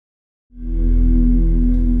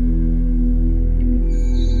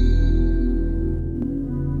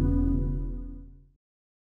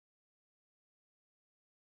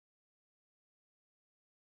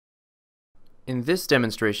In this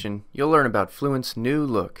demonstration, you'll learn about Fluent's new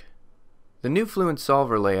look. The new Fluent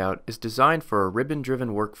solver layout is designed for a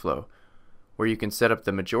ribbon-driven workflow, where you can set up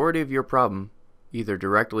the majority of your problem either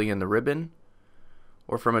directly in the ribbon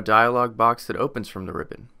or from a dialog box that opens from the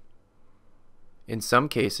ribbon. In some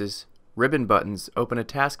cases, ribbon buttons open a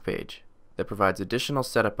task page that provides additional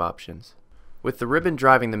setup options. With the ribbon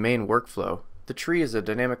driving the main workflow, the tree is a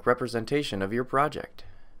dynamic representation of your project.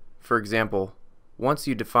 For example, once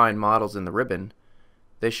you define models in the ribbon,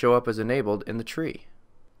 they show up as enabled in the tree.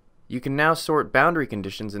 You can now sort boundary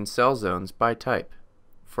conditions in cell zones by type.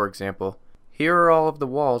 For example, here are all of the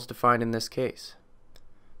walls defined in this case.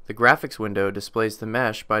 The graphics window displays the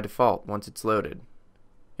mesh by default once it's loaded.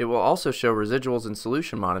 It will also show residuals and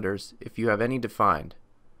solution monitors if you have any defined.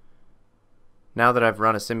 Now that I've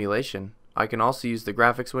run a simulation, I can also use the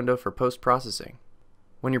graphics window for post-processing.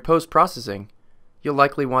 When you're post-processing, you'll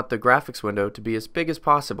likely want the graphics window to be as big as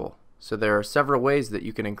possible, so there are several ways that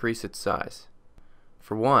you can increase its size.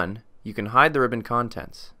 For one, you can hide the ribbon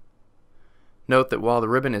contents. Note that while the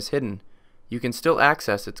ribbon is hidden, you can still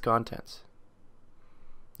access its contents.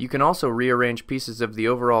 You can also rearrange pieces of the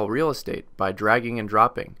overall real estate by dragging and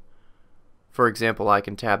dropping. For example, I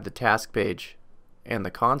can tab the task page and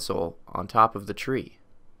the console on top of the tree.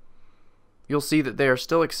 You'll see that they are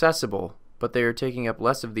still accessible, but they are taking up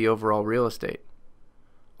less of the overall real estate.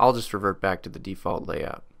 I'll just revert back to the default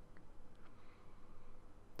layout.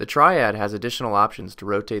 The triad has additional options to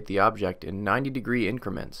rotate the object in 90-degree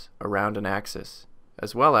increments around an axis,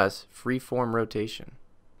 as well as free-form rotation.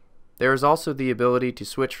 There is also the ability to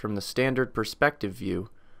switch from the standard perspective view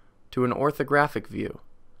to an orthographic view,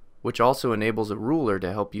 which also enables a ruler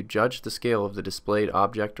to help you judge the scale of the displayed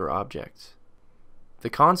object or objects. The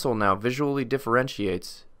console now visually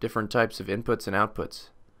differentiates different types of inputs and outputs.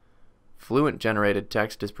 Fluent-generated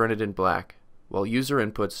text is printed in black, while user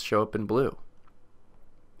inputs show up in blue.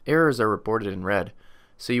 Errors are reported in red,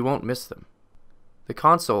 so you won't miss them. The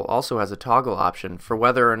console also has a toggle option for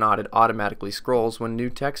whether or not it automatically scrolls when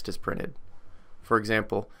new text is printed. For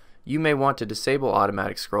example, you may want to disable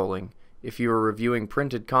automatic scrolling if you are reviewing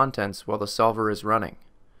printed contents while the solver is running.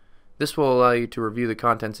 This will allow you to review the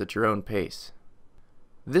contents at your own pace.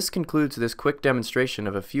 This concludes this quick demonstration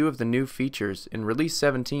of a few of the new features in Release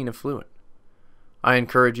 17 of Fluent. I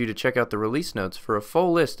encourage you to check out the release notes for a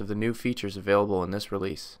full list of the new features available in this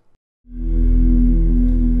release.